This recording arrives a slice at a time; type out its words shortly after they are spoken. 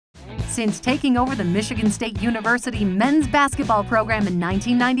Since taking over the Michigan State University men's basketball program in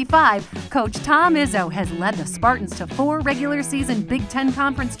 1995, Coach Tom Izzo has led the Spartans to 4 regular season Big Ten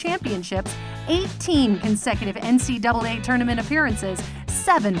Conference championships, 18 consecutive NCAA tournament appearances,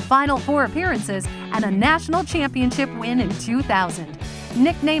 7 Final Four appearances, and a national championship win in 2000.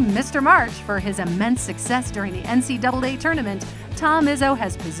 Nicknamed Mr. March for his immense success during the NCAA tournament, Tom Izzo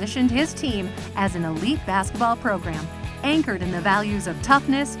has positioned his team as an elite basketball program, anchored in the values of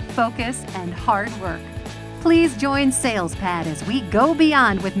toughness, focus, and hard work. Please join SalesPad as we go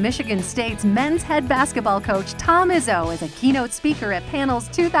beyond with Michigan State's men's head basketball coach Tom Izzo as a keynote speaker at Panels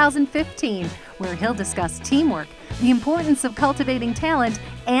 2015, where he'll discuss teamwork, the importance of cultivating talent,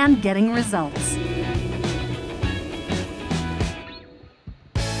 and getting results.